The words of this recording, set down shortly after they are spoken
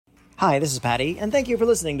Hi, this is Patty, and thank you for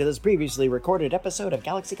listening to this previously recorded episode of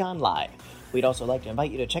GalaxyCon Live. We'd also like to invite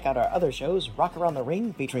you to check out our other shows, Rock Around the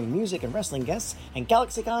Ring, featuring music and wrestling guests, and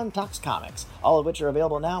GalaxyCon Talks Comics, all of which are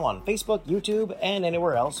available now on Facebook, YouTube, and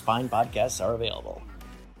anywhere else fine podcasts are available.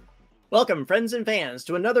 Welcome, friends and fans,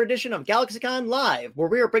 to another edition of GalaxyCon Live, where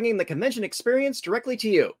we are bringing the convention experience directly to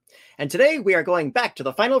you. And today we are going back to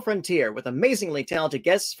the final frontier with amazingly talented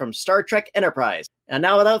guests from Star Trek Enterprise. And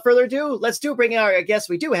now, without further ado, let's bring our guests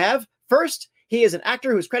we do have. First, he is an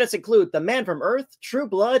actor whose credits include The Man from Earth, True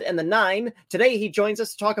Blood, and The Nine. Today he joins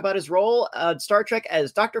us to talk about his role on Star Trek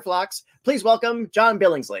as Dr. Phlox. Please welcome John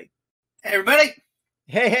Billingsley. Hey, everybody.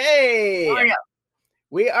 Hey. How are you?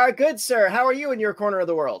 We are good, sir. How are you in your corner of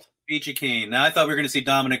the world? Peachy keen. Now, I thought we were going to see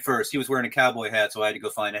Dominic first. He was wearing a cowboy hat, so I had to go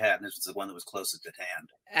find a hat, and this was the one that was closest at hand.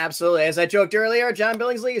 Absolutely. As I joked earlier, John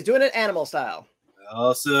Billingsley is doing it animal style. I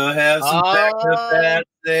also have some backup hats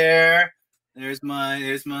there. There's my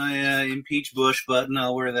impeach Bush button.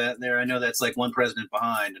 I'll wear that there. I know that's like one president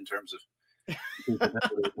behind in terms of. We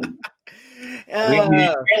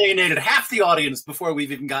alienated half the audience before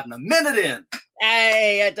we've even gotten a minute in.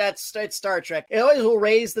 Hey, it's Star Trek. It always will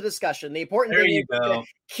raise the discussion. The important thing is to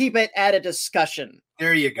keep it at a discussion.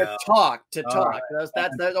 There you go. To talk.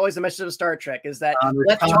 That's always the message of Star Trek, is that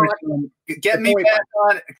let's talk. Get me back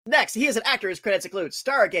on. Next, he is an actor whose credits include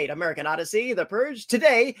Stargate, American Odyssey, The Purge.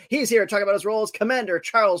 Today, he's here to talk about his role as Commander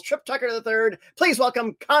Charles Trip Tucker III. Please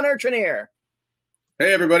welcome Connor Trenier.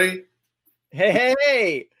 Hey, everybody.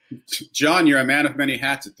 Hey. John, you're a man of many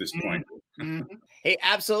hats at this point. Mm-hmm. He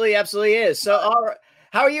absolutely is. So,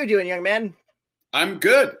 how are you doing, young man? I'm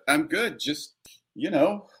good. Just,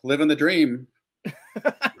 living the dream.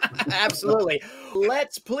 Absolutely.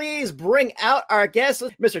 Let's please bring out our guest,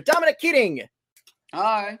 Mr. Dominic Keating.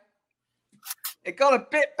 Hi. It got a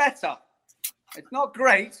bit better. It's not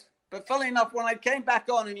great, but funnily enough, when I came back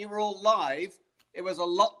on and you were all live, it was a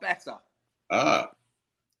lot better.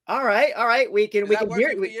 All right. We can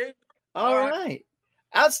hear you. All right.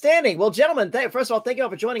 Outstanding. Well, gentlemen, first of all, thank you all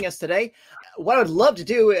for joining us today. What I would love to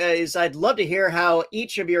do is I'd love to hear how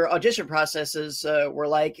each of your audition processes were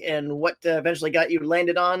like and what eventually got you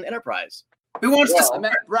landed on Enterprise. Who wants to? I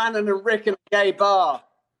met Brandon and Rick in a gay bar.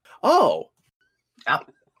 Oh. And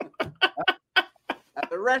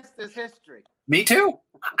the rest is history. Me too.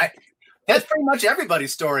 That's pretty much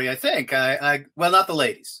everybody's story, I think. Well, not the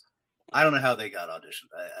ladies. I don't know how they got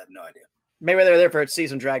auditioned. I have no idea. Maybe they're there for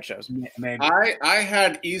season drag shows. Maybe. I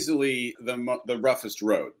had easily the roughest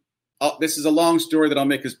road. This is a long story that I'll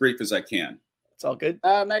make as brief as I can. It's all good.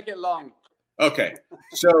 Make it long. Okay.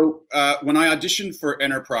 So when I auditioned for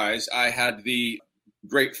Enterprise, I had the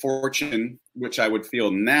great fortune, which I would feel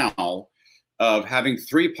now, of having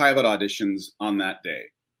 3 pilot auditions on that day,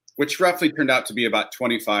 which roughly turned out to be about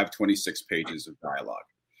 25, 26 pages of dialogue.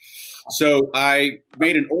 So I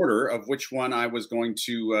made an order of which one I was going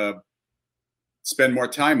to spend more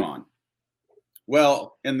time on.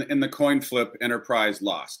 Well, in the coin flip, Enterprise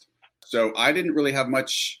lost. So I didn't really have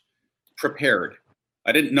much prepared.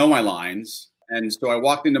 I didn't know my lines. And so I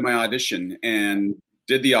walked into my audition and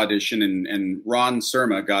did the audition. And Ron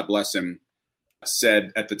Surma, God bless him,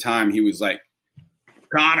 said at the time, he was like,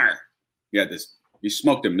 Connor, you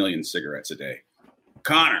smoked 1 million cigarettes a day.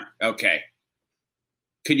 Connor, okay.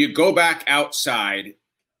 Can you go back outside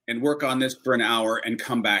and work on this for an hour and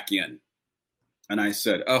come back in? And I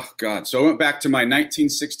said, oh, God. So I went back to my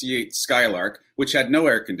 1968 Skylark, which had no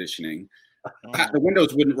air conditioning. The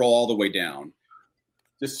windows wouldn't roll all the way down.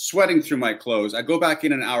 Just sweating through my clothes. I go back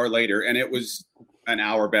in an hour later, and it was an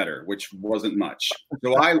hour better, which wasn't much.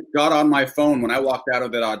 So I got on my phone when I walked out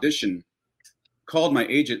of that audition, called my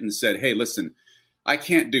agent and said, hey, listen, I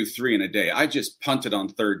can't do 3 in a day. I just punted on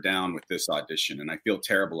 3rd down with this audition, and I feel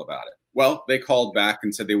terrible about it. Well, they called back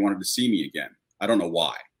and said they wanted to see me again. I don't know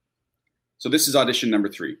why. So this is audition number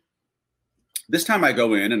 3. This time I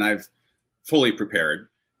go in and I've fully prepared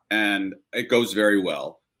and it goes very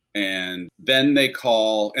well. And then they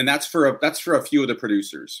call, and that's for a few of the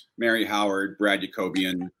producers, Mary Howard, Brad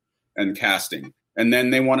Jacobian, and casting. And then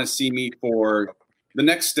they want to see me for the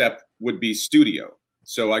next step would be studio.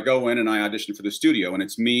 So I go in and I audition for the studio and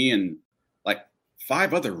it's me and like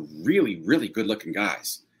 5 other really, really good looking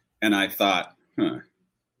guys. And I thought,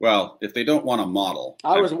 well, if they don't want a model.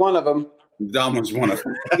 I was one of them. Dom was one of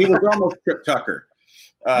them. He was almost Trip Tucker.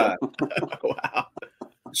 Wow.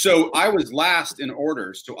 So I was last in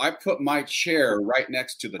order. So I put my chair right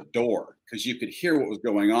next to the door because you could hear what was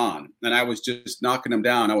going on. And I was just knocking him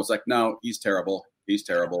down. I was like, no, he's terrible. He's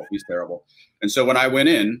terrible. He's terrible. And so when I went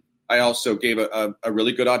in, I also gave a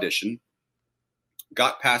really good audition,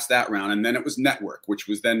 got past that round. And then it was network, which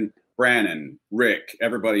was then Brannon, Rick,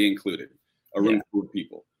 everybody included, a room full of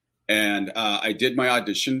people. And I did my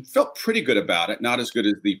audition, felt pretty good about it, not as good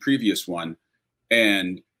as the previous one,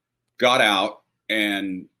 and got out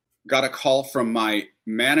and got a call from my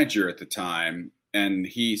manager at the time. And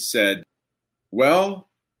he said, well,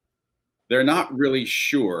 they're not really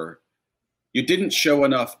sure. You didn't show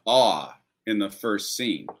enough awe in the first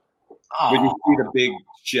scene. Aww. When you see the big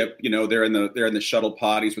ship, you know, they're in the shuttle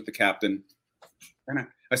potties with the captain. And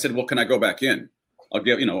I said, well, can I go back in? I'll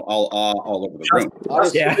give, you know, I'll awe all over the room.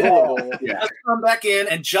 Just come back in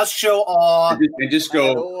and just show awe. And just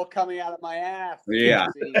go. All coming out of my ass. Yeah.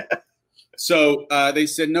 So they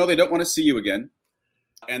said, no, they don't want to see you again.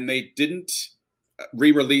 And they didn't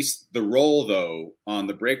re-release the role, though, on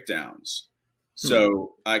the breakdowns.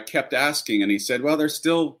 So I kept asking, and he said, well, they're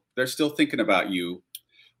still thinking about you.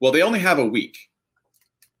 Well, they only have a week.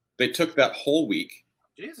 They took that whole week.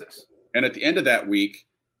 Jesus. And at the end of that week,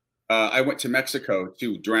 I went to Mexico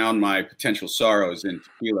to drown my potential sorrows in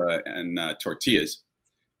tequila and tortillas.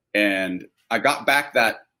 And I got back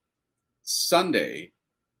that Sunday,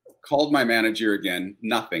 called my manager again,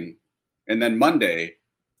 nothing. And then Monday,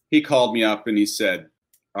 he called me up and he said,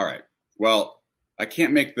 all right, well, I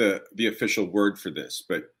can't make the official word for this,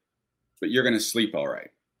 but you're going to sleep all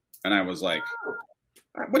right. And I was like,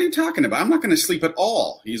 what are you talking about? I'm not going to sleep at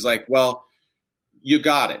all. He's like, well, you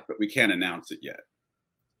got it, but we can't announce it yet.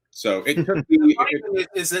 So it took me.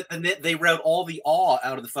 Is that they wrote all the awe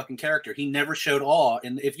out of the fucking character? He never showed awe,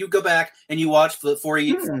 and if you go back and you watch the 4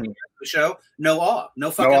 years of the show, no awe,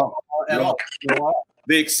 no fucking awe at all. No awe.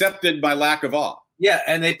 They accepted my lack of awe. Yeah,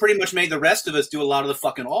 and they pretty much made the rest of us do a lot of the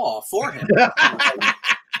fucking awe for him.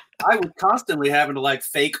 I was constantly having to like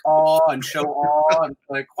fake awe and show awe, and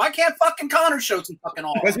like, why can't fucking Connor show some fucking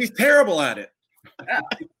awe? Because he's terrible at it.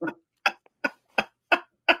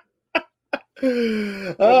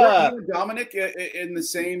 Yeah. Dominic in the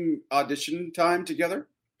same audition time together?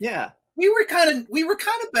 Yeah. We were kind of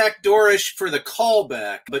backdoorish for the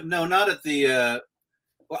callback, but no, not at the.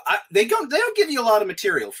 They don't give you a lot of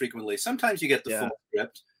material frequently. Sometimes you get the full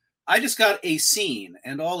script. I just got a scene,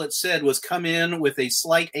 and all it said was come in with a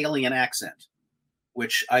slight alien accent,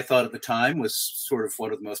 which I thought at the time was sort of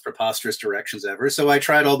one of the most preposterous directions ever. So I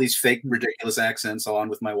tried all these fake, ridiculous accents on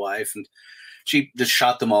with my wife, and she just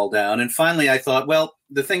shot them all down. And finally I thought, well,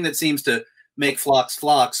 the thing that seems to make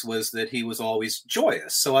Phlox was that he was always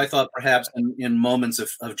joyous. So I thought perhaps in moments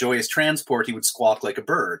of joyous transport, he would squawk like a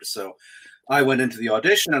bird. So I went into the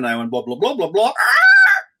audition and I went, blah, blah, blah, blah, blah,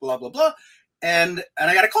 blah, blah, blah. And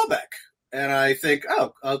I got a call back. And I think,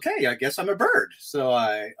 oh, okay, I guess I'm a bird. So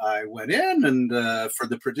I went in and for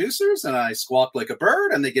the producers, and I squawked like a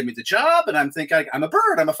bird, and they give me the job. And I'm thinking, I'm a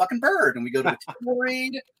bird. I'm a fucking bird. And we go to the table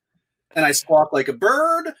read. And I squawk like a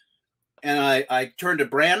bird, and I turn to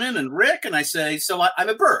Brannon and Rick, and I say, so I'm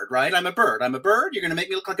a bird, right? I'm a bird. I'm a bird. You're going to make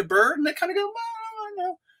me look like a bird? And they kind of go,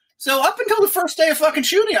 no. So up until the first day of fucking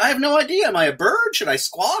shooting, I have no idea. Am I a bird? Should I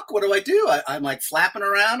squawk? What do I do? I'm like flapping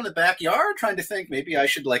around in the backyard trying to think maybe I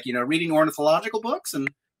should reading ornithological books.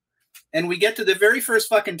 And we get to the very first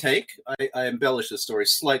fucking take. I embellish this story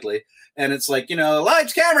slightly. And it's like,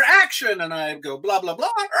 lights, camera, action. And I go, blah, blah, blah.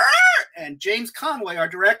 And James Conway, our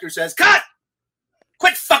director, says, cut!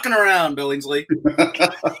 Quit fucking around, Billingsley.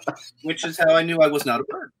 Which is how I knew I was not a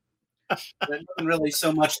bird. That wasn't really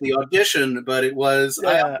so much the audition, but it was,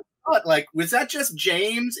 I thought, was that just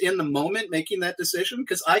James in the moment making that decision?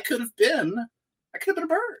 Because I could have been a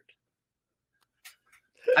bird.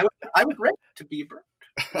 I would rate to be a bird.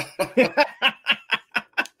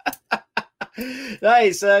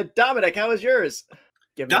 Nice. Dominic, how was yours?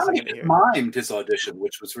 Dominic mimed his audition,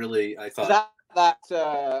 which was really, I thought. That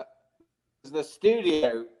was the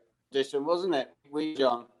studio audition, wasn't it?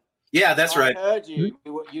 John. Yeah, that's right. I heard you.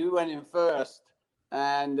 You went in first,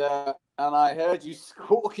 and I heard you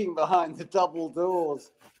squawking behind the double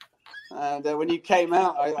doors. And when you came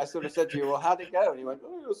out, I sort of said to you, well, how'd it go? And you went,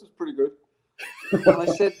 oh, this is pretty good. And I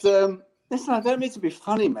said, listen, I don't mean to be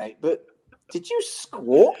funny, mate, but did you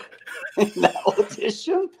squawk in that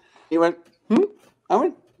audition? He went, I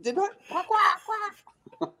went, did I? Quack, quack,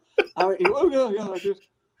 quack. I went, oh, yeah, I did.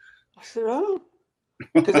 I said, oh.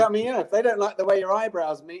 Because, if they don't like the way your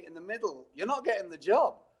eyebrows meet in the middle, you're not getting the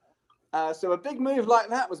job. So a big move like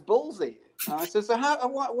that was ballsy. I said, so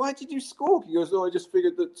why did you squawk? He goes, I just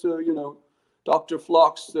figured that, Dr.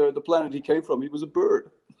 Phlox, the planet he came from, he was a bird.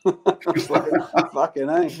 I was like, fucking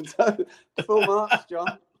A. Full marks,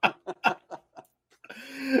 John.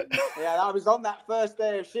 Yeah, I was on that first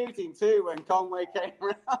day of shooting too when Conway came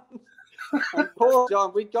around. And poor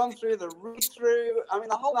John, we'd gone through the read-through,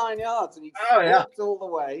 the whole 9 yards, and he walked all the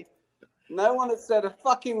way. No one had said a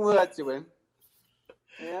fucking word to him.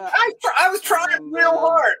 Yeah. I was trying real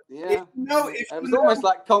hard. Yeah. It was almost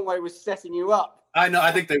like Conway was setting you up. I know.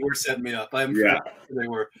 I think they were setting me up. I'm sure they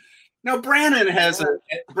were. No, Brannon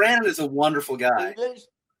is a wonderful guy,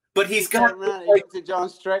 but he's got looked at John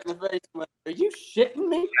straight in the face and went, "Are you shitting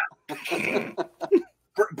me?"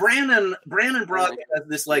 Brannon brought has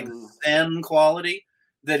this like Zen quality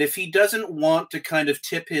that if he doesn't want to kind of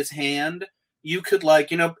tip his hand, you could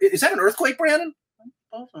is that an earthquake, Brannon?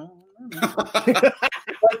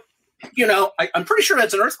 I'm pretty sure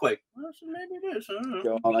that's an earthquake. Well, so maybe it is.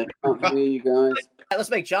 God, I can't hear you guys. Let's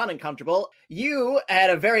make John uncomfortable. You had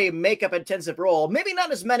a very makeup-intensive role. Maybe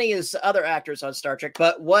not as many as other actors on Star Trek,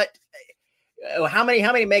 but how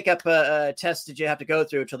many makeup tests did you have to go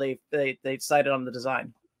through until they decided on the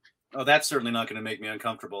design? Oh, that's certainly not going to make me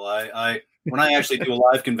uncomfortable. When I actually do a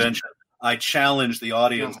live convention, I challenge the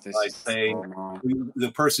audience by saying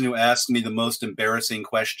the person who asks me the most embarrassing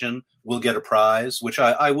question will get a prize, which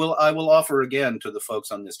I will offer again to the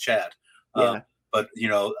folks on this chat. But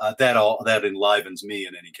that enlivens me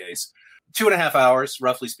in any case. 2.5 hours,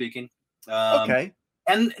 roughly speaking. Okay.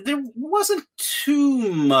 And there wasn't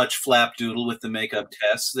too much flapdoodle with the makeup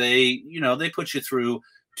tests. They put you through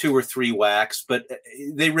 2 or 3 whacks, but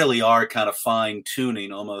they really are kind of fine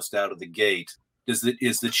tuning almost out of the gate. Is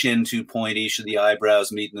the chin too pointy? Should the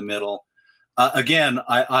eyebrows meet in the middle? Again,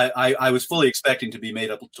 I was fully expecting to be made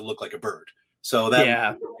up to look like a bird. So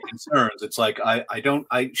that concerns. It's like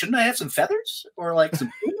shouldn't I have some feathers or like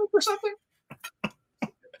some or something?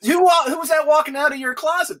 Who was that walking out of your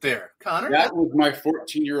closet there, Connor? That was my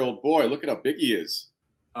 14-year-old boy. Look at how big he is.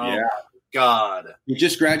 Oh yeah. God. He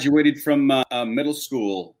just graduated from middle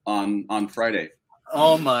school on Friday.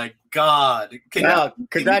 Oh my God!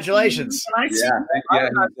 Congratulations!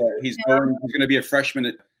 He's going to be a freshman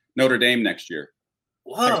at Notre Dame next year.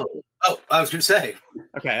 Whoa! Oh, I was going to say.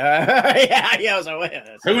 Okay. I was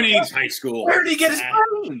aware. Who needs high school? Where did he get his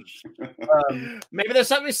brain? Maybe there's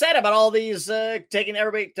something to be said about all these taking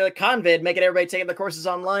everybody to Convid, making everybody taking the courses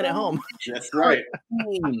online at home. That's right.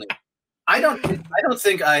 I don't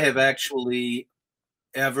think I have actually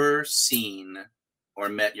ever seen or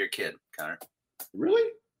met your kid, Connor.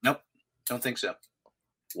 Really? Nope. Don't think so.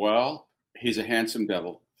 Well, he's a handsome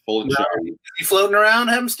devil, full of charm. He floating around,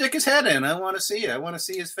 have him stick his head in. I want to see it. I want to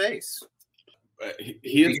see his face.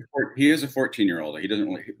 He is a 14-year-old. He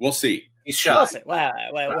doesn't. We'll see. He's shy.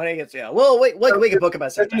 When he gets, Well, wait. We can book him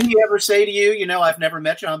at Did he ever say to you, I've never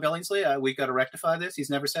met John Billingsley. We've got to rectify this. He's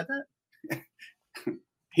never said that.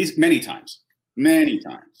 He's many times. The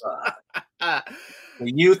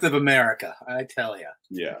youth of America, I tell you.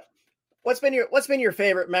 Yeah. What's been your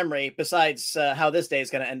favorite memory besides how this day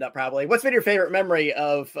is going to end up? Probably. What's been your favorite memory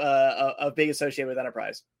of being associated with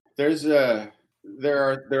Enterprise? There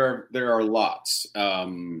are lots.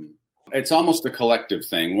 It's almost a collective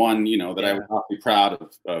thing. One, that I was awfully proud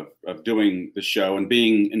of doing the show and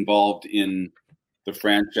being involved in the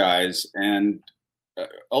franchise, and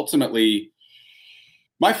ultimately,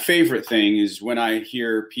 my favorite thing is when I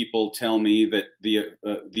hear people tell me that the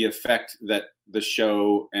effect that the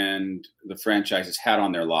show and the franchise has had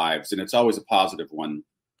on their lives, and it's always a positive one.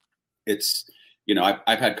 It's,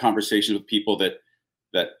 I've had conversations with people that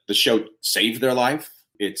the show saved their life.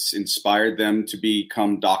 It's inspired them to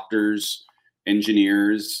become doctors,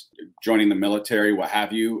 engineers, joining the military, what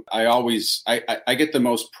have you. I get the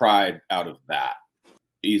most pride out of that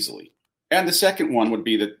easily. And the second one would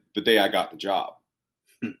be the day I got the job.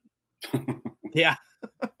 Yeah.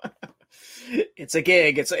 It's a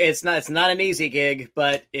gig. It's not an easy gig,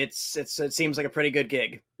 but it seems like a pretty good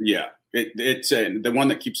gig. Yeah, it's the one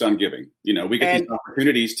that keeps on giving. We get these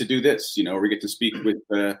opportunities to do this. We get to speak with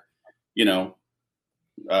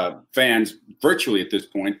fans virtually at this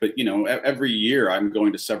point. But every year I'm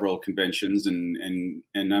going to several conventions and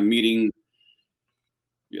I'm meeting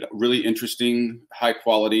really interesting, high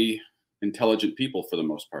quality, intelligent people for the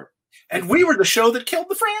most part. And we were the show that killed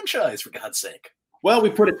the franchise, for God's sake. Well, we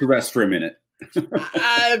put it to rest for a minute.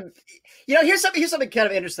 Here's something kind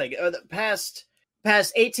of interesting. The past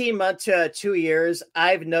 18 months to 2 years,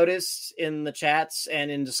 I've noticed in the chats and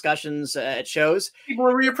in discussions at shows, people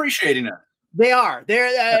are reappreciating it. They are.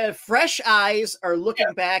 They're fresh eyes are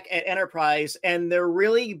looking back at Enterprise, and they're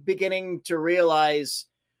really beginning to realize,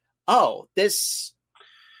 this.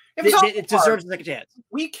 It deserves a second chance.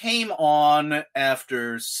 We came on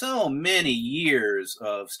after so many years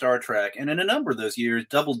of Star Trek, and in a number of those years,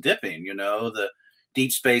 double dipping. The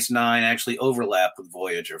Deep Space Nine actually overlapped with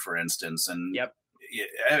Voyager, for instance. And yep.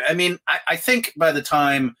 I mean, I think by the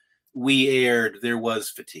time we aired, there was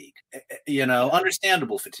fatigue,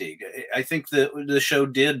 understandable fatigue. I think the show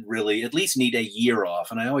did really at least need a year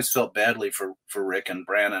off. And I always felt badly for Rick and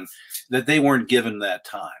Brannon that they weren't given that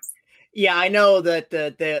time. Yeah, I know that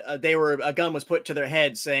they were, a gun was put to their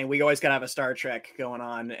head saying we always got to have a Star Trek going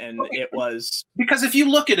on, and it was because if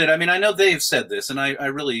you look at it, I mean, I know they've said this, and I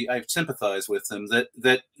sympathize with them that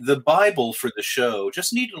the Bible for the show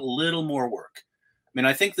just needed a little more work. I mean,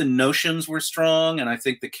 I think the notions were strong, and I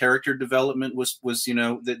think the character development was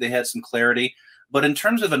they had some clarity. But in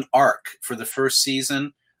terms of an arc for the first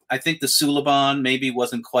season, I think the Suliban maybe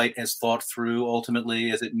wasn't quite as thought through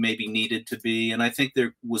ultimately as it maybe needed to be. And I think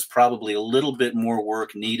there was probably a little bit more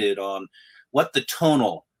work needed on what the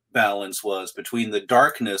tonal balance was between the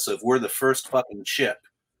darkness of we're the first fucking ship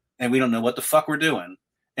and we don't know what the fuck we're doing,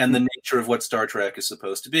 and the nature of what Star Trek is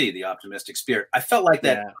supposed to be, the optimistic spirit. I felt like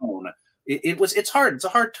that tone. It's hard. It's a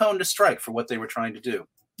hard tone to strike for what they were trying to do.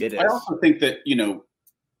 It is. I also think that,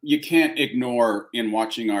 you can't ignore in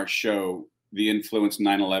watching our show the influence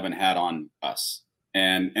 9/11 had on us.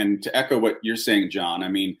 And to echo what you're saying, John, I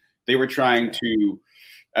mean, they were trying to,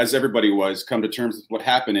 as everybody was, come to terms with what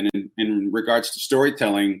happened. And in regards to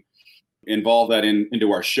storytelling, involve that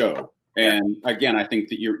into our show. And again, I think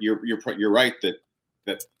that you're right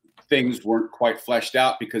that things weren't quite fleshed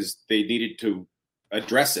out because they needed to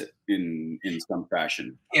address it in some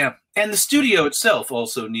fashion. Yeah. And the studio itself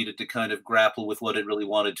also needed to kind of grapple with what it really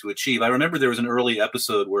wanted to achieve. I remember there was an early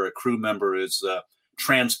episode where a crew member is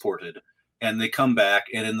transported and they come back,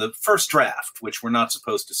 and in the first draft, which we're not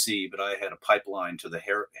supposed to see, but I had a pipeline to the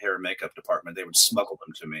hair and makeup department. They would smuggle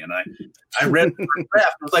them to me. And I read the first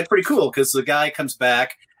draft. It was like pretty cool because the guy comes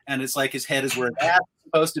back and it's like his head is where it's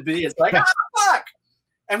supposed to be. It's like, fuck.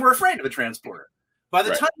 And we're afraid of a transporter. By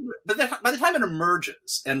the time it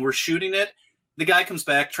emerges and we're shooting it, the guy comes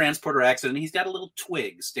back, transporter accident, and he's got a little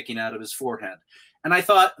twig sticking out of his forehead. And I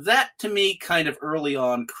thought that, to me, kind of early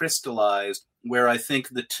on crystallized where I think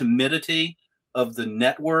the timidity of the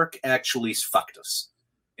network actually fucked us.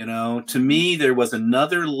 To me, there was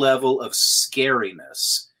another level of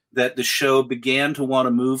scariness that the show began to want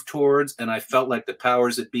to move towards, and I felt like the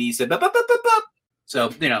powers that be said, "Bup, bup, bup, bup, bup."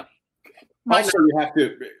 So, Also, you have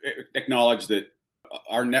to acknowledge that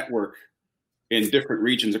our network in different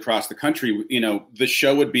regions across the country, the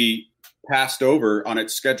show would be passed over on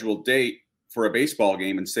its scheduled date for a baseball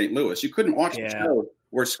game in St. Louis. You couldn't watch the show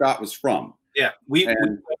where Scott was from. Yeah, we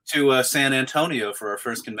went to San Antonio for our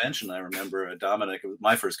first convention. I remember Dominic, it was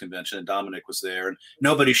my first convention, and Dominic was there, and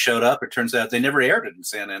nobody showed up. It turns out they never aired it in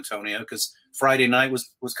San Antonio because Friday night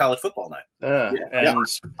was college football night. And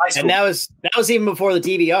that was even before the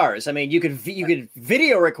DVRs. I mean, you could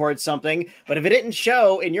video record something, but if it didn't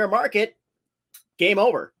show in your market, game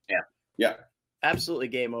over. Yeah, absolutely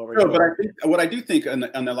game over. No, but I think what I do think in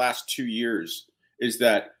the last 2 years is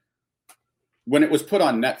that when it was put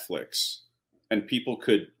on Netflix and people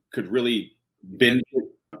could really binge it,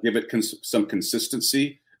 give it some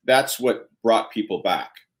consistency, that's what brought people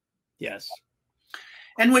back. Yes.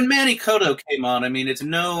 And when Manny Coto came on, I mean, it's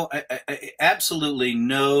absolutely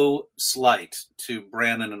no slight to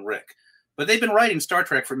Brannon and Rick, but they've been writing Star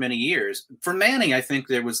Trek for many years. For Manny, I think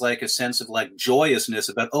there was like a sense of like joyousness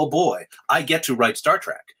about, oh boy, I get to write Star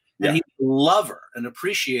Trek. And he's a lover, an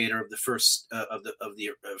appreciator of the first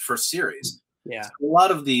first series. Yeah, so a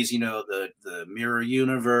lot of these, the mirror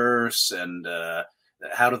universe and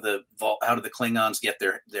how do the Klingons get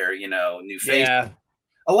their new face? Yeah.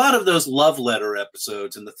 A lot of those love letter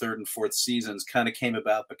episodes in the third and fourth seasons kind of came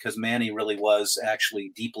about because Manny really was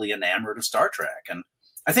actually deeply enamored of Star Trek, and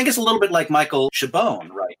I think it's a little bit like Michael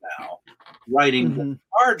Chabon right now, writing the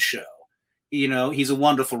Picard show. He's a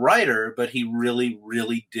wonderful writer, but he really,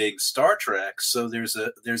 really digs Star Trek. So there's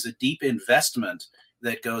a deep investment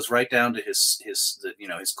that goes right down to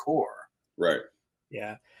his core. Right.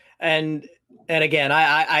 Yeah. And again,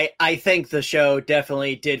 I think the show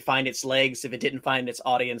definitely did find its legs if it didn't find its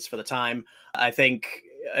audience for the time. I think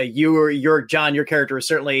your John, your character was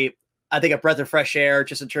certainly, I think, a breath of fresh air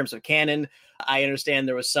just in terms of canon. I understand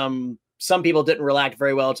there was some people didn't react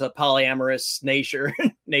very well to the polyamorous nature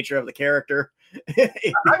of the character. I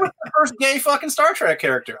was the first gay fucking Star Trek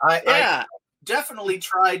character. I definitely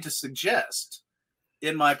tried to suggest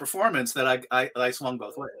in my performance that I swung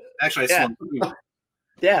both ways. Actually, I swung both ways.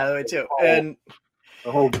 Yeah, me too. And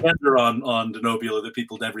the whole gender on Denobula that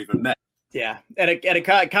people never even met. Yeah, and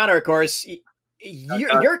Connor, of course,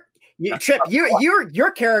 Trip,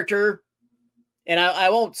 your character, and I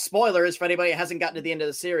won't spoilers for anybody who hasn't gotten to the end of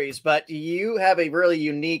the series, but you have a really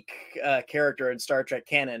unique character in Star Trek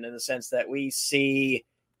canon in the sense that we see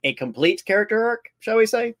a complete character arc, shall we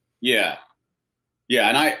say? Yeah. Yeah,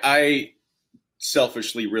 and I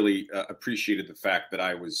selfishly really appreciated the fact that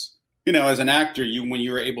I was, as an actor, when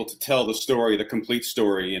you were able to tell the story, the complete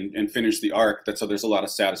story, and finish the arc, there's a lot of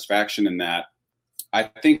satisfaction in that. I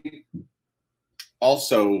think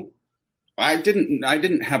also I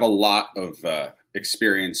didn't have a lot of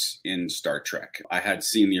experience in Star Trek. I had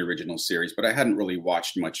seen the original series, but I hadn't really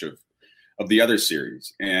watched much of the other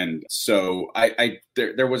series, and so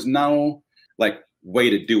there was no way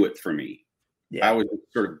to do it for me. Yeah. I was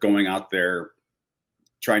sort of going out there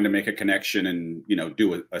trying to make a connection and,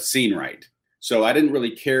 do a scene right. So I didn't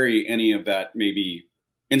really carry any of that maybe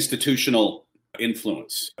institutional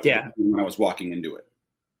influence when I was walking into it.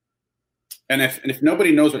 And if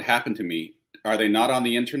nobody knows what happened to me, are they not on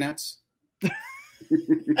the internets?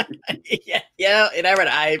 Yeah,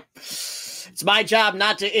 it's my job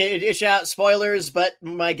not to dish out spoilers, but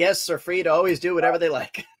my guests are free to always do whatever they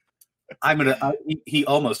like. He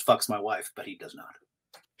almost fucks my wife, but he does not.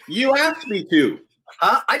 You asked me to.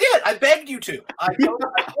 I did. I begged you to. I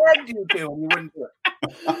begged you to, and you wouldn't do it.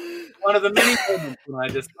 One of the many moments when I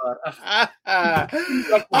just thought,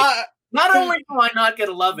 not only do I not get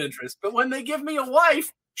a love interest, but when they give me a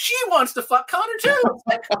wife, she wants to fuck Connor too.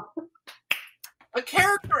 A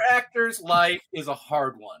character actor's life is a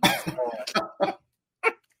hard one.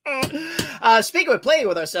 Speaking of playing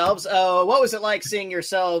with ourselves, what was it like seeing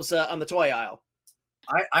yourselves on the toy aisle?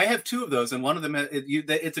 I have two of those, and one of them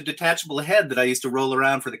it's a detachable head that I used to roll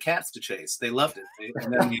around for the cats to chase. They loved it,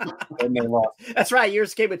 and then they lost. That's right.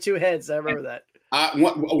 Yours came with two heads. I remember that.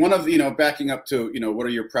 One of backing up to what are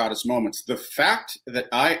your proudest moments? The fact that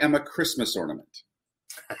I am a Christmas ornament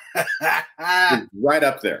is right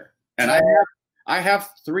up there, and I have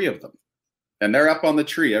 3 of them, and they're up on the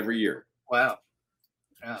tree every year. Wow.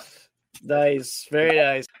 Yeah. Nice. Very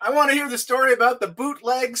nice. I want to hear the story about the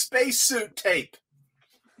bootleg spacesuit tape.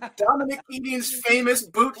 Dominic Eading's famous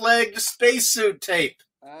bootlegged spacesuit tape.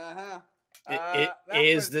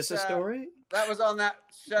 Is this a story? That was on that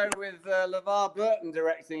show with LeVar Burton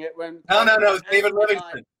directing it when... No. David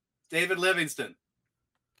Livingston. David Livingston.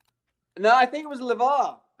 No, I think it was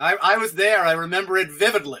LeVar. I was there. I remember it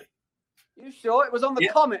vividly. You sure? It was on the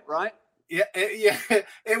Comet, right? Yeah.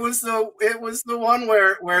 It was the one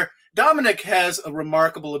where Dominic has a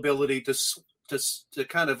remarkable ability to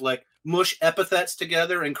kind of mush epithets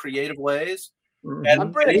together in creative ways. And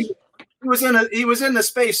I'm British. He was in the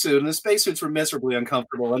spacesuit, and the spacesuits were miserably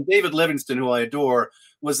uncomfortable. And David Livingston, who I adore,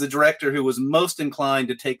 was the director who was most inclined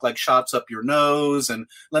to take shots up your nose and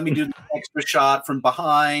let me do the extra shot from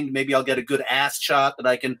behind. Maybe I'll get a good ass shot that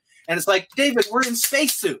I can. And it's like, David, we're in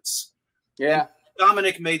spacesuits. Yeah.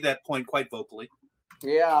 Dominic made that point quite vocally.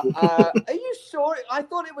 Yeah. Are you sure? I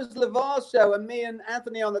thought it was LeVar's show and me and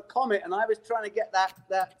Anthony on the Comet, and I was trying to get that.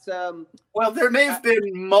 Well, there may have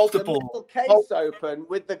been multiple. The little case open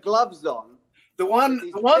with the gloves on. The one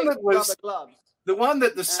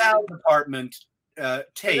that the sound department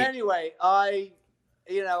taped. But anyway,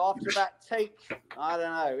 after that take, I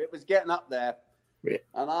don't know, it was getting up there,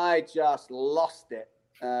 and I just lost it,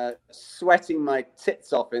 sweating my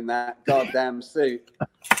tits off in that goddamn suit.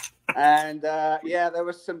 And there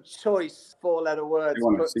was some choice 4-letter words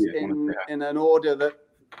put in an order that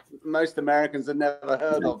most Americans had never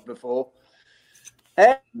heard of before.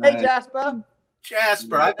 Hey, Jasper. I've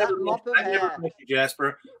never met you,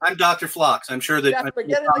 Jasper. I'm Dr. Phlox. I'm sure that Jasper,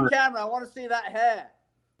 get in the camera. I want to see that hair.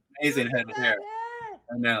 Amazing head of hair.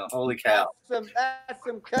 I know. Holy cow. That's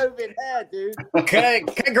some COVID hair, dude. Okay.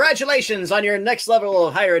 Congratulations on your next level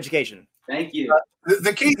of higher education. Thank you.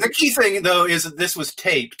 The key thing though is that this was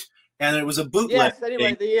taped. And it was a bootleg. Yes.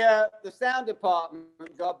 Anyway, the sound department,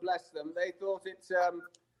 God bless them, they thought it's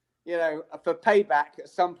for payback at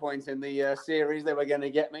some point in the series they were going to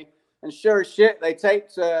get me. And sure as shit, they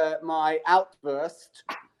taped my outburst,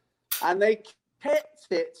 and they kept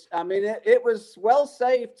it. I mean, it was well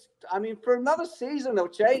saved. I mean, for another season they'll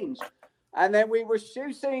change. And then we were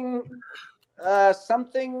shooting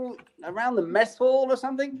something around the mess hall or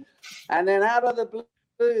something, and then out of the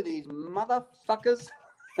blue, these motherfuckers.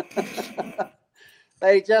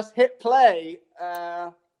 They just hit play,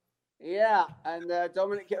 and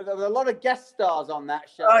Dominic. There was a lot of guest stars on that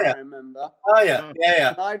show. I remember. Oh yeah.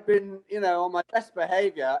 And I'd been, on my best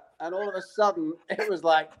behavior, and all of a sudden it was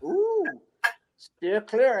like, ooh, steer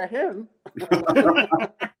clear of him.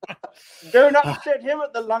 Do not sit him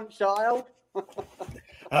at the lunch aisle.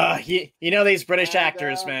 These British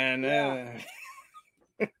actors, man. Yeah.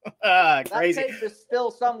 Crazy. That tape is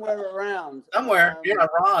still somewhere around. Somewhere,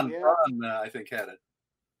 Ron, I think had it.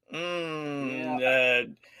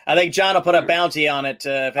 I think John will put a bounty on it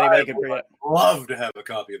if anybody can bring it. Love to have a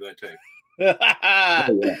copy of that tape.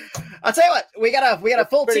 I'll tell you what, we got a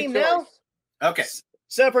full team now. Okay.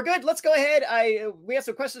 So if we're good, let's go ahead. We have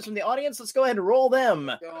some questions from the audience. Let's go ahead and roll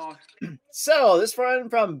them. So this one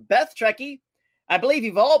from Beth Trekkie. I believe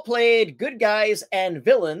you've all played good guys and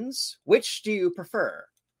villains. Which do you prefer?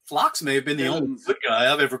 Phlox may have been the only good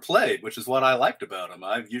guy I've ever played, which is what I liked about him.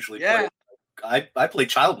 I've usually played. I play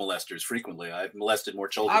child molesters frequently. I've molested more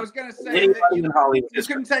children. I was going to say that you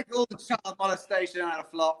couldn't take all the child molestation out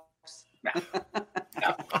of Phlox. No,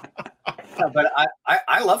 but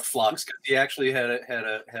I loved Phlox because he actually had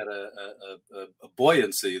a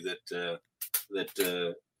buoyancy that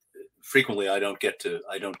frequently I don't get to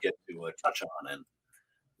touch on in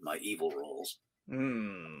my evil roles.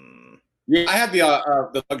 Yeah, I had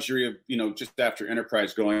the luxury of, just after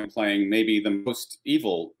Enterprise playing maybe the most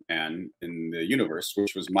evil man in the universe,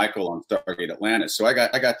 which was Michael on Stargate Atlantis. So I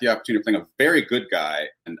got the opportunity of playing a very good guy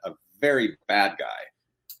and a very bad guy.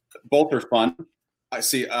 Both are fun. I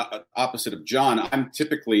see opposite of John. I'm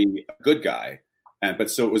typically a good guy,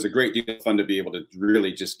 so it was a great deal of fun to be able to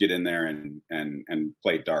really just get in there and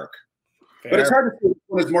play dark. Fair. But it's hard to say which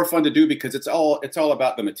one is more fun to do because it's all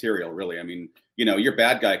about the material, really. I mean, your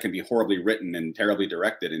bad guy can be horribly written and terribly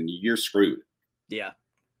directed, and you're screwed. Yeah,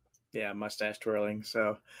 mustache twirling.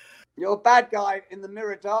 So your bad guy in the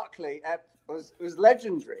Mirror Darkly was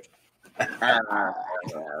legendary. I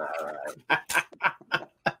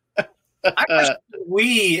wish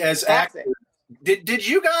we as actors did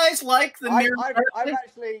you guys like the Mirror?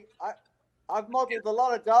 I've modeled a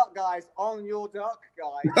lot of dark guys on your dark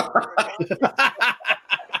guys.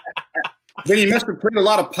 Then you must have played a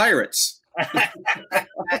lot of pirates. I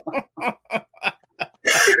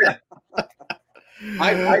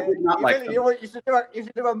did not like them. You should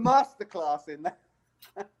do a master class in that.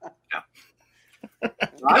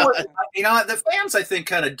 The fans, I think,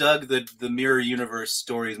 kind of dug the Mirror Universe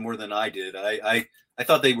stories more than I did. I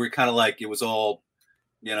thought they were kind of like it was all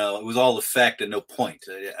effect and no point.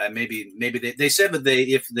 Maybe they said that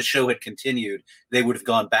if the show had continued, they would have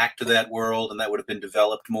gone back to that world and that would have been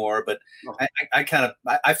developed more. But I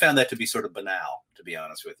found that to be sort of banal, to be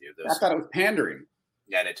honest with you. I thought it was pandering.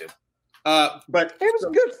 Yeah, I did too. But it was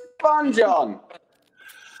good fun, John.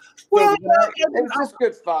 Well, it was just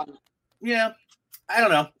good fun. Yeah. I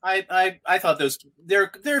don't know. I thought there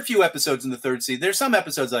are a few episodes in the third season. There's some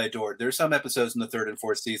episodes I adored. There's some episodes in the third and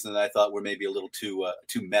fourth season that I thought were maybe a little too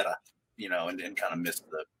meta, and kind of missed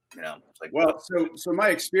the, like. Well, so my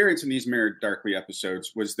experience in these Mirror Darkly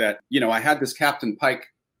episodes was that, I had this Captain Pike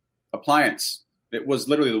appliance. It was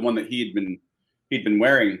literally the one that he'd been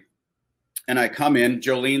wearing. And I come in,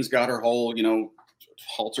 Jolene's got her whole,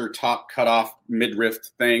 halter top cut off midriff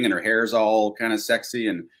thing, and her hair's all kind of sexy,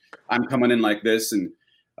 and I'm coming in like this, and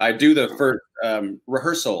I do the first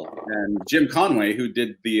rehearsal, and Jim Conway, who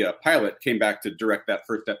did the pilot, came back to direct that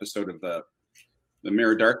first episode of the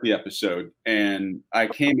Mirror Darkly episode, and I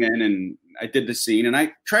came in and I did the scene, and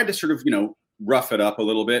I tried to sort of, rough it up a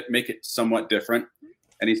little bit, make it somewhat different,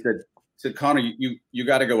 and he said, Connor, you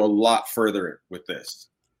got to go a lot further with this,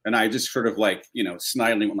 and I just sort of like,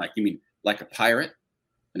 snidely went like, you mean like a pirate?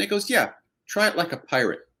 And he goes, yeah, try it like a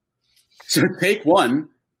pirate. So take one.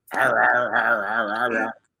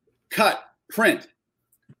 Cut, print.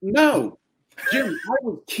 No, Jim, I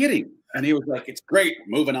was kidding. And he was like, it's great,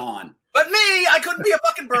 moving on. But me, I couldn't be a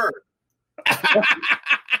fucking bird.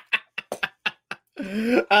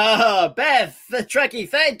 Beth, the Trekkie,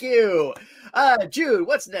 thank you. Jude,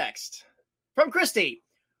 what's next? From Christy.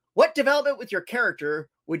 What development with your character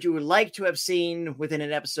would you like to have seen within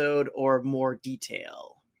an episode or more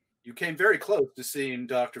detail? You came very close to seeing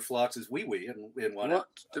Dr. Phlox's wee-wee in one. What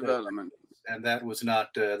development? And that was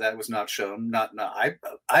not shown.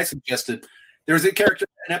 I suggested there was an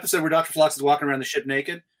episode where Dr. Phlox is walking around the ship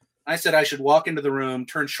naked. I said I should walk into the room,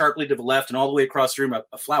 turn sharply to the left, and all the way across the room,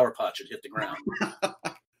 a flower pot should hit the ground,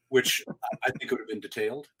 which I think would have been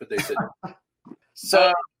detailed, but they said.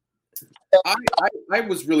 So I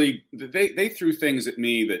was really they threw things at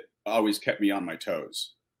me that always kept me on my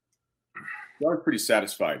toes. I was pretty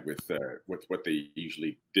satisfied with what they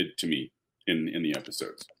usually did to me in the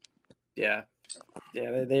episodes. Yeah,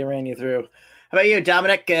 they ran you through. How about you,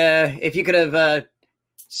 Dominic? If you could have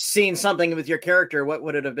seen something with your character, what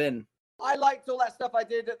would it have been? I liked all that stuff I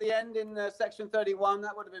did at the end in Section 31.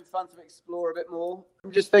 That would have been fun to explore a bit more.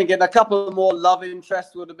 I'm just thinking a couple of more love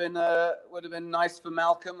interests would have been nice for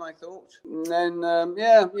Malcolm, I thought. And then,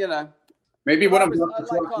 Maybe what I was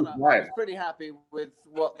pretty happy with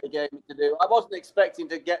what they gave me to do. I wasn't expecting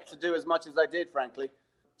to get to do as much as I did, frankly.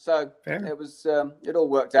 So It was it all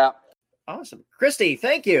worked out. Awesome. Christy,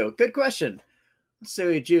 thank you. Good question.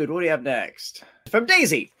 So, Jude, what do you have next? From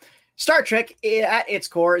Daisy. Star Trek, at its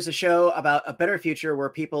core, is a show about a better future where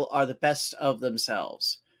people are the best of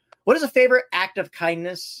themselves. What is a favorite act of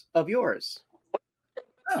kindness of yours?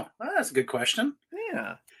 Oh, well, that's a good question.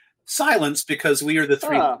 Yeah. Silence, because we are the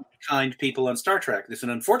three kind people on Star Trek. It's an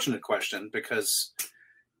unfortunate question because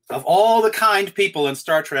of all the kind people in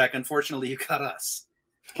Star Trek, unfortunately, you got us.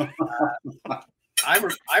 I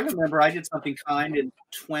remember I did something kind in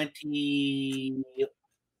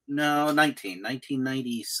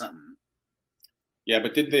 1990 something. Yeah,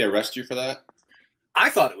 but did they arrest you for that?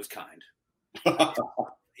 I thought it was kind. I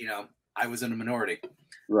was in a minority.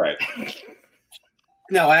 Right.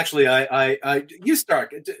 No, actually, you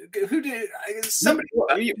start. Who did? Somebody.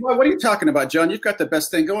 What are you talking about, John? You've got the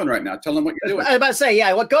best thing going right now. Tell them what you're doing. I was about to say,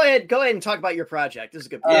 yeah. Well, go ahead and talk about your project. This is a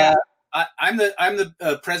good. Yeah, I'm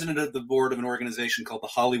the president of the board of an organization called the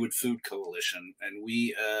Hollywood Food Coalition, and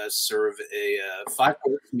we serve a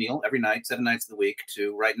 5-course meal every night, 7 nights of the week,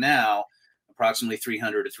 to right now approximately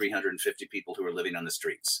 300 to 350 people who are living on the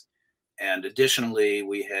streets. And additionally,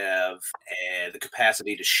 we have the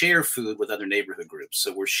capacity to share food with other neighborhood groups.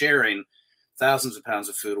 So we're sharing thousands of pounds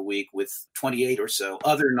of food a week with 28 or so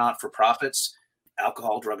other not-for-profits,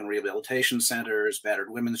 alcohol, drug, and rehabilitation centers,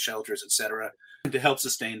 battered women's shelters, etc., to help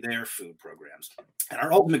sustain their food programs. And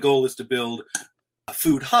our ultimate goal is to build a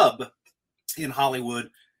food hub in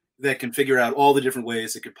Hollywood that can figure out all the different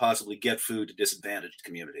ways it could possibly get food to disadvantaged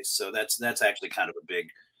communities. So that's actually kind of a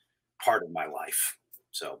big part of my life.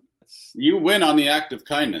 So you win on the act of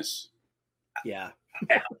kindness. Yeah.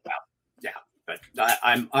 Yeah. But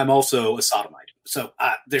I'm also a sodomite. So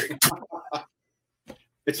there you go.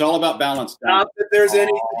 It's all about balance. Not that there's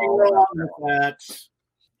anything wrong with that.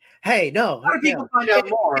 Hey, no. How do people find out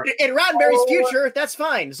more? In Roddenberry's future, that's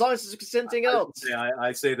fine, as long as it's something else.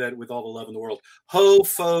 I say that with all the love in the world.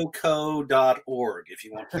 Hofoco.org if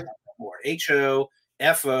you want to find out more.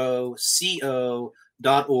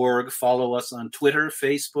 HOFOCO.org. Follow us on Twitter,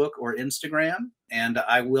 Facebook, or Instagram, and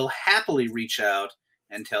I will happily reach out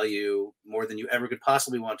and tell you more than you ever could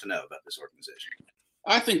possibly want to know about this organization.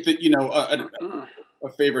 I think that, a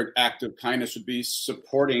favorite act of kindness would be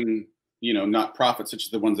supporting, not-profits such as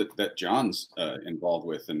the ones that John's involved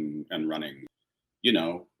with and running.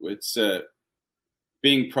 It's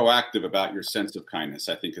being proactive about your sense of kindness,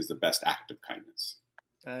 I think, is the best act of kindness.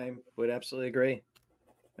 I would absolutely agree.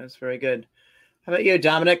 That's very good. How about you,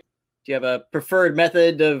 Dominic? Do you have a preferred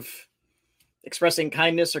method of expressing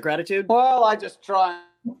kindness or gratitude? Well, I just try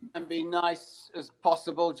and be nice as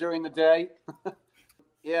possible during the day.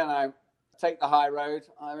 Take the high road.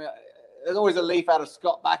 I mean, there's always a leaf out of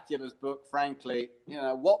Scott Bakula's book, frankly.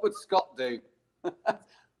 What would Scott do?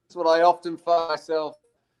 That's what I often find myself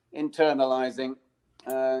internalizing.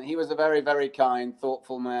 He was a very, very kind,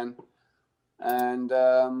 thoughtful man. And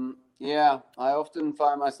I often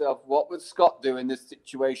find myself, what would Scott do in this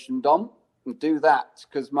situation, Dom? And do that,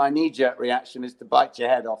 because my knee-jerk reaction is to bite your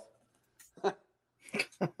head off.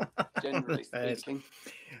 Generally speaking.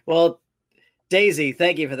 Well, Daisy,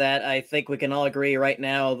 thank you for that. I think we can all agree right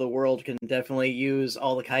now the world can definitely use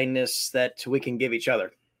all the kindness that we can give each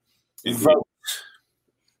other. And vote.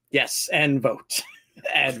 Yes, and vote.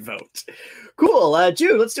 And vote. Cool.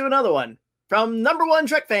 Jude, let's do another one. From number one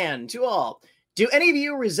Trek fan to all. Do any of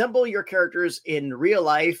you resemble your characters in real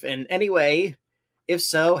life in any way? If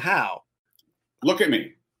so, how? Look at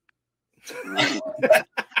me.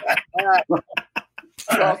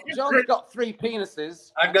 John's got 3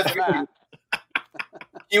 penises. I've got 3.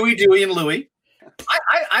 Huey, Dewey, and Louie.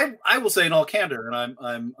 I will say in all candor, and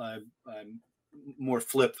I'm more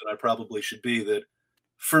flip than I probably should be, that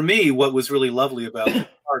for me, what was really lovely about the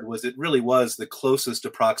card was it really was the closest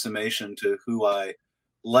approximation to who I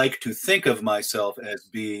like to think of myself as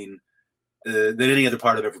being than any other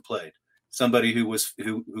part I've ever played. Somebody who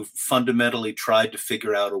fundamentally tried to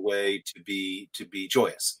figure out a way to be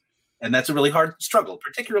joyous, and that's a really hard struggle,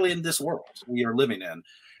 particularly in this world we are living in.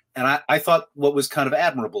 And I thought what was kind of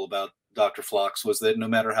admirable about Dr. Phlox was that no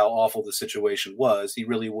matter how awful the situation was, he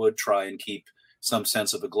really would try and keep some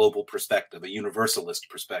sense of a global perspective, a universalist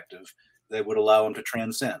perspective that would allow him to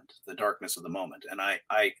transcend the darkness of the moment. And I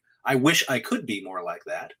wish I could be more like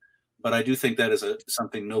that, but I do think that is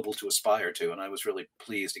something noble to aspire to. And I was really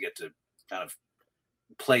pleased to get to kind of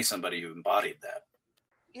play somebody who embodied that.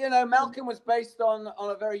 Malcolm was based on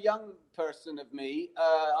a very young person of me.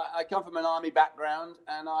 I come from an army background,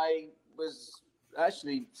 and I was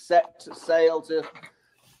actually set to sail to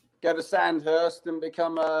go to Sandhurst and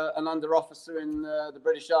become an under officer in the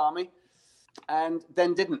British Army, and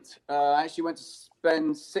then didn't. I actually went to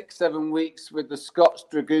spend 6-7 weeks with the Scots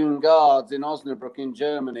Dragoon Guards in Osnabrück in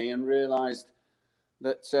Germany, and realized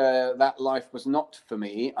that that life was not for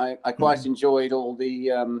me. I quite enjoyed all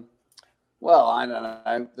the, I don't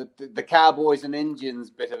know, the cowboys and Indians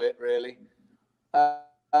bit of it, really.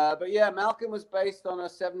 But yeah, Malcolm was based on a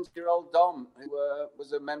 70-year-old Dom who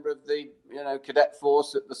was a member of the cadet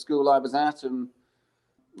force at the school I was at, and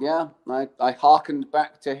yeah, I hearkened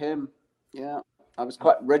back to him. Yeah, I was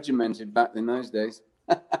quite regimented back in those days.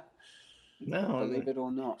 No, believe it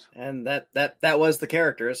or not. And that was the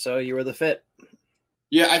character, so you were the fit.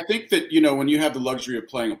 Yeah, I think that when you have the luxury of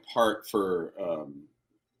playing a part for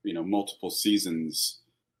multiple seasons,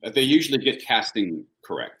 they usually get casting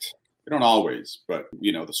correct. They don't always, but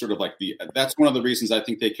that's one of the reasons I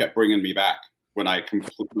think they kept bringing me back when I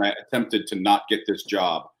attempted to not get this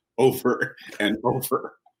job over and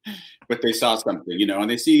over. But they saw something, and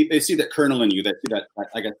they see that kernel in you. They see that,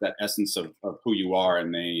 I guess, that essence of who you are,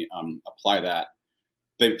 and they apply that.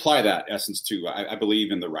 They apply that essence to, I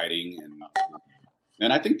believe, in the writing,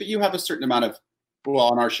 and I think that you have a certain amount of,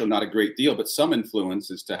 on our show, not a great deal, but some influence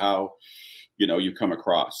as to how, you come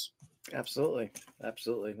across. Absolutely.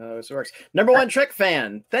 No, this works. Number one Trek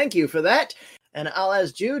fan, thank you for that. And I'll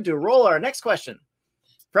ask Jude to roll our next question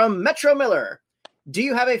from Metro Miller. Do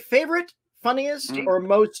you have a favorite, funniest, or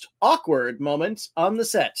most awkward moment on the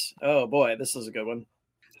set? Oh boy, this is a good one.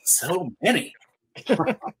 So many. So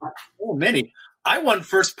many. I won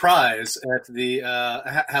first prize at the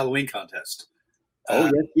Halloween contest. Oh,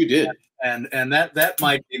 yes, you did. And that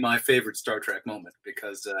might be my favorite Star Trek moment,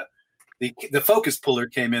 because the focus puller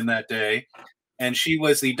came in that day, and she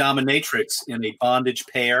was the dominatrix in a bondage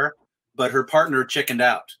pair, but her partner chickened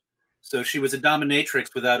out. So she was a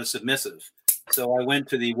dominatrix without a submissive. So I went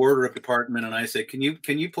to the wardrobe department and I said, "Can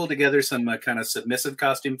you pull together some kind of submissive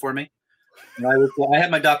costume for me?" And I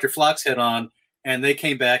had my Dr. Flock's head on, and they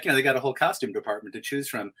came back. They got a whole costume department to choose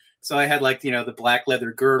from. So I had the black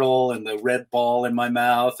leather girdle and the red ball in my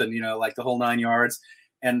mouth, and the whole 9 yards.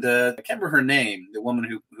 And I can't remember her name, the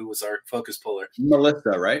woman who was our focus puller.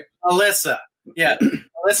 Melissa, right? Melissa, yeah.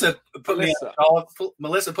 Melissa put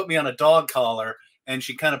me on a dog collar, and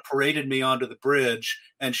she kind of paraded me onto the bridge,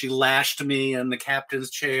 and she lashed me in the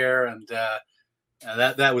captain's chair, and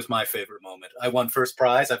that was my favorite moment. I won first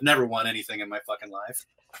prize. I've never won anything in my fucking life.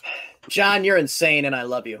 John, you're insane, and I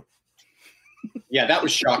love you. Yeah, that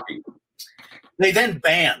was shocking. They then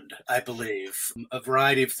banned, I believe, a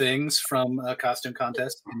variety of things from a costume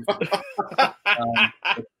contest.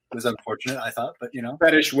 It was unfortunate, I thought, but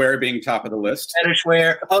fetish wear being top of the list. Fetish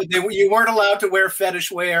wear. Oh, you weren't allowed to wear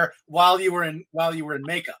fetish wear while you were in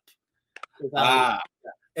makeup.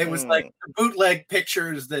 It was like the bootleg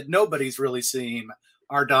pictures that nobody's really seen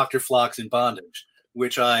are Dr. Flock's in bondage,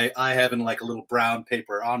 which I have in a little brown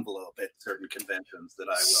paper envelope at certain conventions that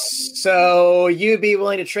I will. So you'd be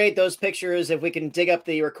willing to trade those pictures if we can dig up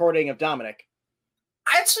the recording of Dominic?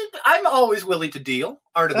 I'm always willing to deal.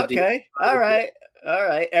 Art of the deal. Okay. All right.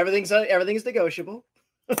 Everything's negotiable.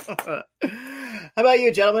 How about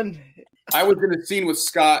you, gentlemen? I was in a scene with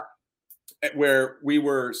Scott where we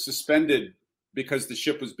were suspended because the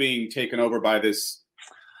ship was being taken over by this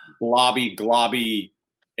globby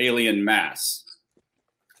alien mass.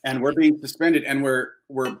 And we're being suspended, and we're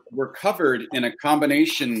covered in a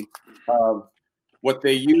combination of what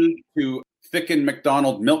they use to thicken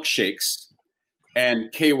McDonald's milkshakes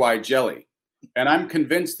and KY jelly. And I'm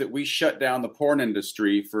convinced that we shut down the porn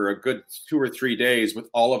industry for a good 2 or 3 days with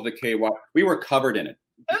all of the KY. We were covered in it.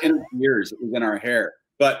 In our ears, it was in our hair.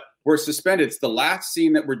 But we're suspended. It's the last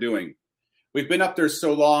scene that we're doing. We've been up there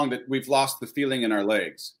so long that we've lost the feeling in our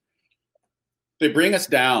legs. They bring us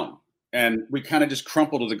down, and we kind of just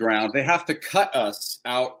crumple to the ground. They have to cut us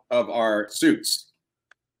out of our suits.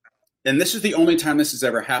 And this is the only time this has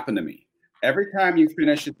ever happened to me. Every time you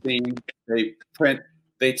finish a scene,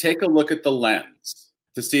 they take a look at the lens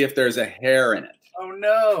to see if there's a hair in it. Oh,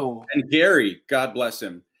 no. And Gary, God bless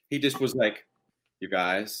him, he just was like, "You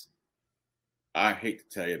guys, I hate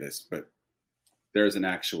to tell you this, but there's an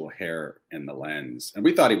actual hair in the lens." And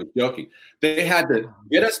we thought he was joking. They had to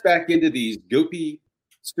get us back into these goopy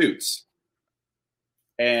suits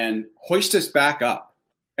and hoist us back up.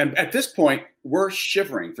 And at this point, we're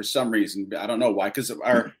shivering for some reason. I don't know why, because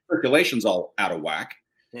our circulation's all out of whack.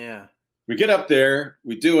 Yeah. We get up there,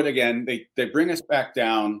 we do it again. They bring us back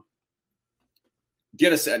down,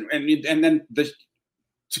 get us, and then to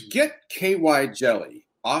get KY jelly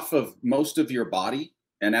off of most of your body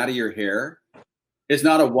and out of your hair is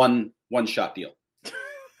not a one shot deal.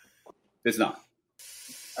 It's not.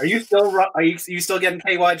 Are you still getting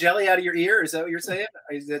KY jelly out of your ear? Is that what you're saying?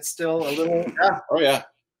 Is that still a little? Yeah. Oh yeah.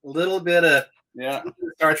 A little bit of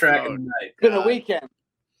Star Trek in the night. It's been a weekend.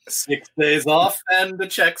 6 days off and the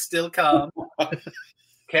checks still come.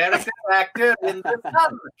 Character actor in the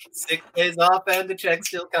sun. 6 days off and the checks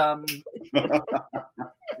still come.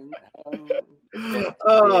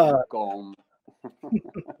 Gone.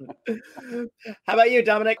 How about you,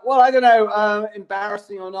 Dominic? Well, I don't know,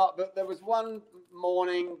 embarrassing or not, but there was one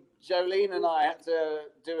morning Jolene and I had to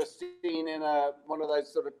do a scene in one of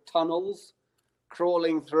those sort of tunnels,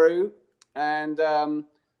 crawling through, and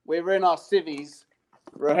we were in our civvies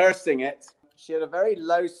rehearsing it. She had a very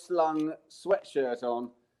low-slung sweatshirt on,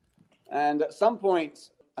 and at some point,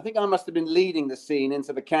 I think I must have been leading the scene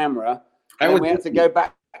into the camera, and we had to go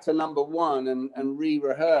back to number one and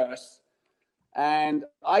re-rehearse. And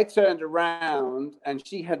I turned around and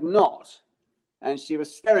she had not. And she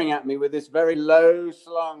was staring at me with this very low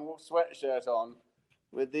slung sweatshirt on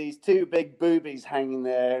with these two big boobies hanging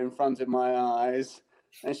there in front of my eyes.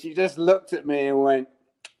 And she just looked at me and went,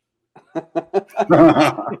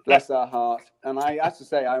 bless her heart. And I have to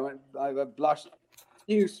say, I blushed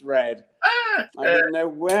juice red. I didn't know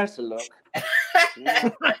where to look.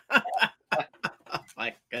 Yeah.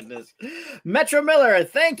 My goodness. Metro Miller,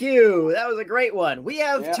 thank you. That was a great one. We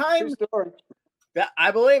have time. Yeah, I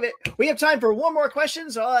believe it. We have time for one more question,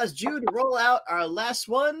 so I'll ask Jude to roll out our last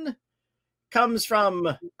one. Comes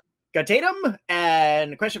from Gatatum,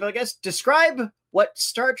 and question for the guest: describe what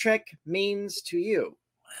Star Trek means to you.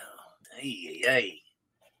 Well, hey.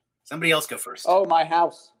 Somebody else go first. Oh, my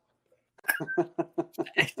house.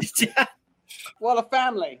 Well, a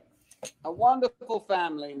family. A wonderful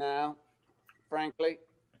family now. Frankly,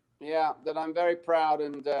 yeah, that I'm very proud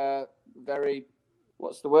and very,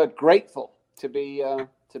 grateful to be a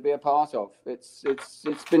part of. It's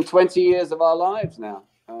been 20 years of our lives now,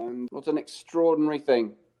 and what an extraordinary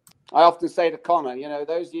thing. I often say to Connor,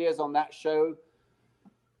 those years on that show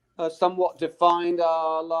somewhat defined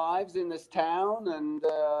our lives in this town and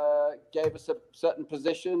gave us a certain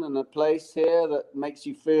position and a place here that makes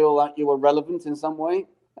you feel like you were relevant in some way.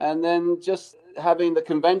 And then just having the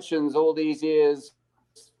conventions all these years,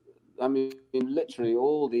 I mean, literally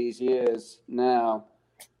all these years now,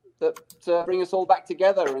 that bring us all back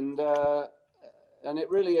together. And it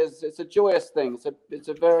really is, it's a joyous thing. It's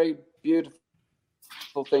a very beautiful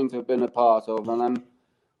thing to have been a part of. And I'm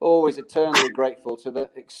always eternally grateful to the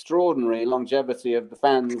extraordinary longevity of the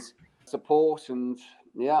fans' support. And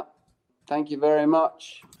yeah, thank you very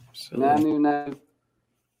much. Nanu.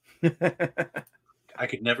 I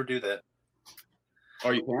could never do that. Oh,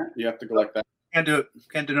 you can't? You have to go like that? Can't do it.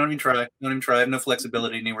 Don't even try. I have no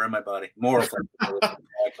flexibility anywhere in my body. Moral flexibility.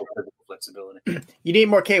 Actual physical flexibility. You need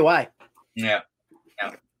more KY. Yeah.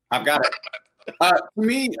 I've got it. To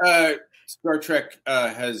me, Star Trek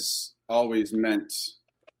has always meant,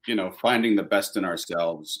 finding the best in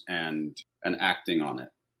ourselves and acting on it.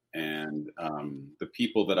 And the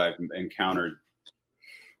people that I've encountered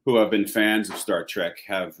who have been fans of Star Trek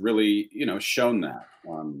have really, shown that.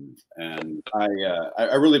 And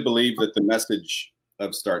I really believe that the message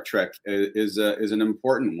of Star Trek is an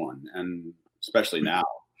important one, and especially now.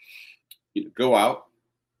 Go out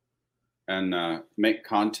and make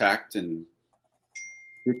contact and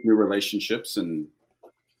make new relationships and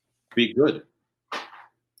be good,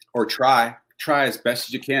 or try as best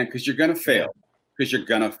as you can, because you're gonna fail.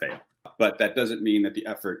 But that doesn't mean that the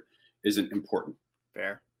effort isn't important.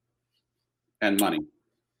 Fair. And money.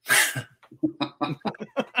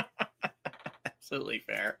 Absolutely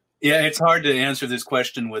fair. Yeah, it's hard to answer this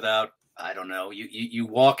question without, I don't know, you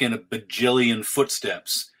walk in a bajillion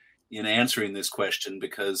footsteps in answering this question,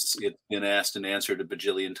 because it's been asked and answered a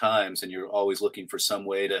bajillion times, and you're always looking for some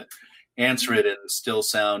way to answer it and still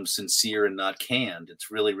sound sincere and not canned.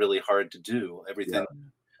 It's really, really hard to do. Everything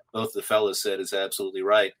both the fellas said is absolutely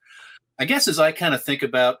right. I guess as I kind of think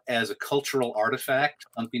about as a cultural artifact,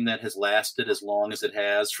 something that has lasted as long as it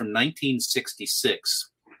has, from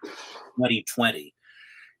 1966, 2020,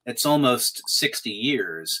 it's almost 60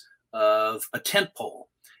 years of a tentpole.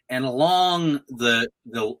 And along the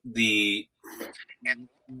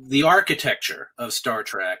architecture of Star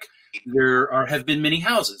Trek, there have been many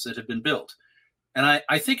houses that have been built. And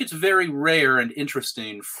I think it's very rare and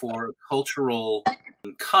interesting for a cultural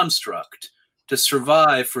construct to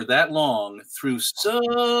survive for that long through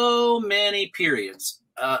so many periods,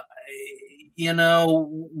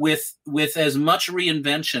 with as much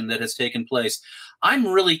reinvention that has taken place. I'm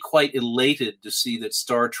really quite elated to see that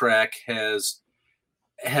Star Trek has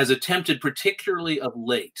attempted, particularly of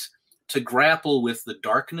late, to grapple with the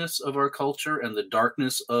darkness of our culture and the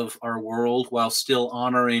darkness of our world, while still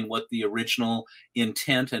honoring what the original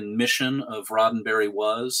intent and mission of Roddenberry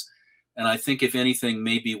was. And I think, if anything,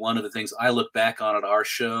 maybe one of the things I look back on at our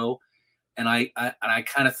show And I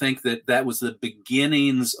kind of think that was the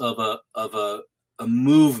beginnings of a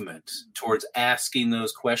movement towards asking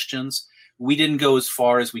those questions. We didn't go as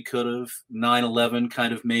far as we could have. 9/11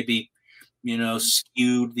 kind of maybe,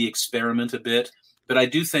 skewed the experiment a bit. But I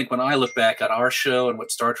do think when I look back at our show and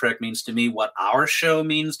what Star Trek means to me, what our show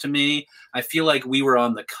means to me, I feel like we were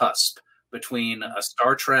on the cusp between a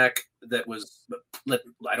Star Trek that was,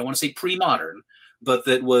 I don't want to say pre-modern, but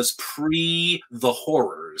that was pre the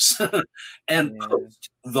horrors and post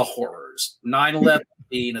the horrors. 9/11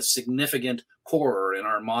 being a significant horror in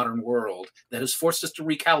our modern world that has forced us to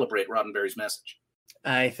recalibrate Roddenberry's message.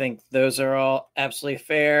 I think those are all absolutely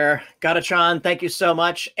fair. Gatatron, thank you so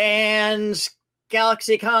much. And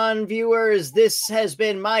GalaxyCon viewers, this has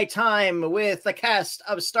been my time with the cast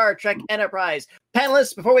of Star Trek Enterprise.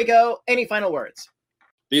 Panelists, before we go, any final words?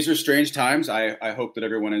 These are strange times. I hope that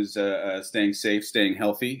everyone is staying safe, staying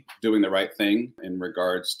healthy, doing the right thing in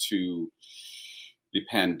regards to the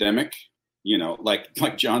pandemic.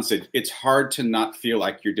 Like John said, it's hard to not feel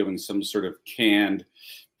like you're doing some sort of canned,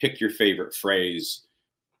 pick your favorite phrase,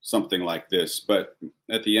 something like this. But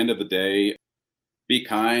at the end of the day, be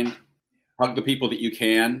kind, hug the people that you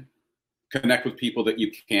can, connect with people that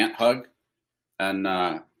you can't hug, and,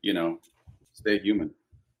 stay human.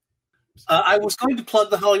 I was going to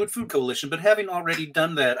plug the Hollywood Food Coalition, but having already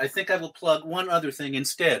done that, I think I will plug one other thing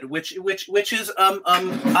instead, which is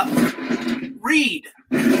read.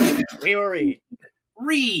 We will read.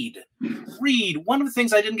 Read. One of the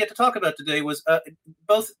things I didn't get to talk about today was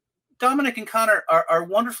both Dominic and Connor are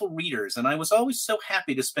wonderful readers, and I was always so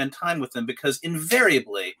happy to spend time with them because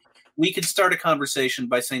invariably we could start a conversation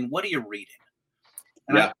by saying, "What are you reading?"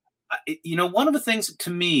 And yeah. One of the things to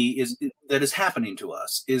me that is happening to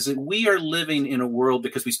us is that we are living in a world,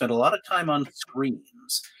 because we spend a lot of time on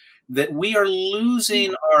screens, that we are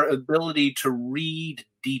losing our ability to read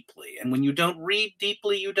deeply. And when you don't read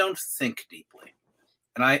deeply, you don't think deeply.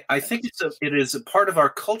 And I think it is a part of our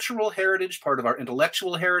cultural heritage, part of our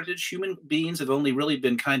intellectual heritage. Human beings have only really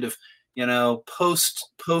been kind of, post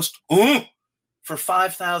for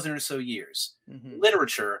 5,000 or so years. Mm-hmm.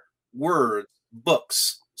 Literature, words,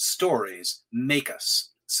 books, stories make us.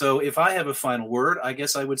 So if I have a final word, I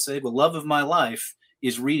guess I would say the love of my life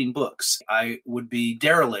is reading books. I would be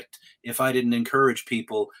derelict if I didn't encourage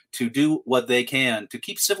people to do what they can to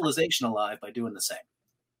keep civilization alive by doing the same.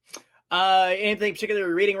 Anything particular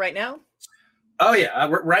you're reading right now? Oh, yeah.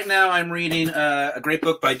 Right now I'm reading a great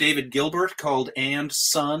book by David Gilbert called And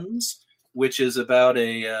Sons, which is about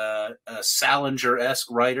a Salinger-esque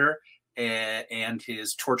writer and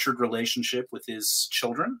his tortured relationship with his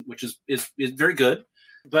children, which is very good.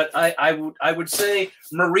 But I would say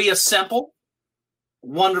Maria Semple,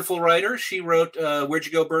 wonderful writer. She wrote Where'd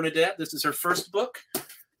You Go, Bernadette? This is her first book.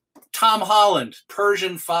 Tom Holland,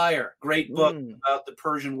 Persian Fire, great book about the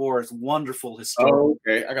Persian Wars, wonderful historian. Oh,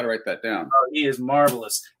 okay. I got to write that down. Oh, he is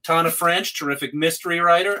marvelous. Tana French, terrific mystery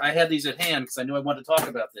writer. I had these at hand because I knew I wanted to talk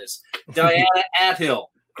about this. Diana Athill,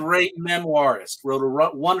 great memoirist, wrote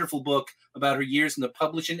a wonderful book about her years in the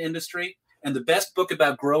publishing industry, and the best book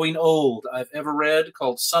about growing old I've ever read,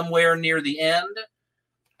 called Somewhere Near the End.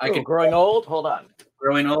 Growing Old? Hold on.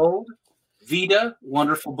 Growing Old. Vida,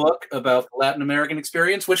 wonderful book about the Latin American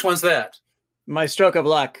experience. Which one's that? My Stroke of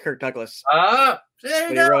Luck, Kirk Douglas. There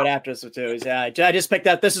you go. He wrote after us too. Yeah, I just picked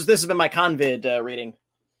that. This has been my convid reading.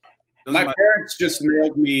 My parents just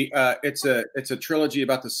mailed me. It's a trilogy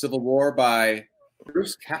about the Civil War by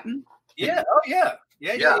Bruce Catton. Yeah. Oh yeah.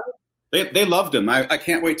 They loved them. I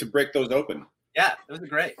can't wait to break those open. Yeah, those are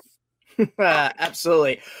great.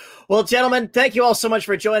 Absolutely. Well, gentlemen, thank you all so much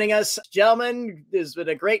for joining us. Gentlemen, this has been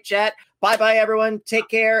a great chat. Bye-bye, everyone. Take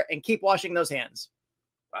care and keep washing those hands.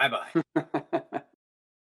 Bye-bye.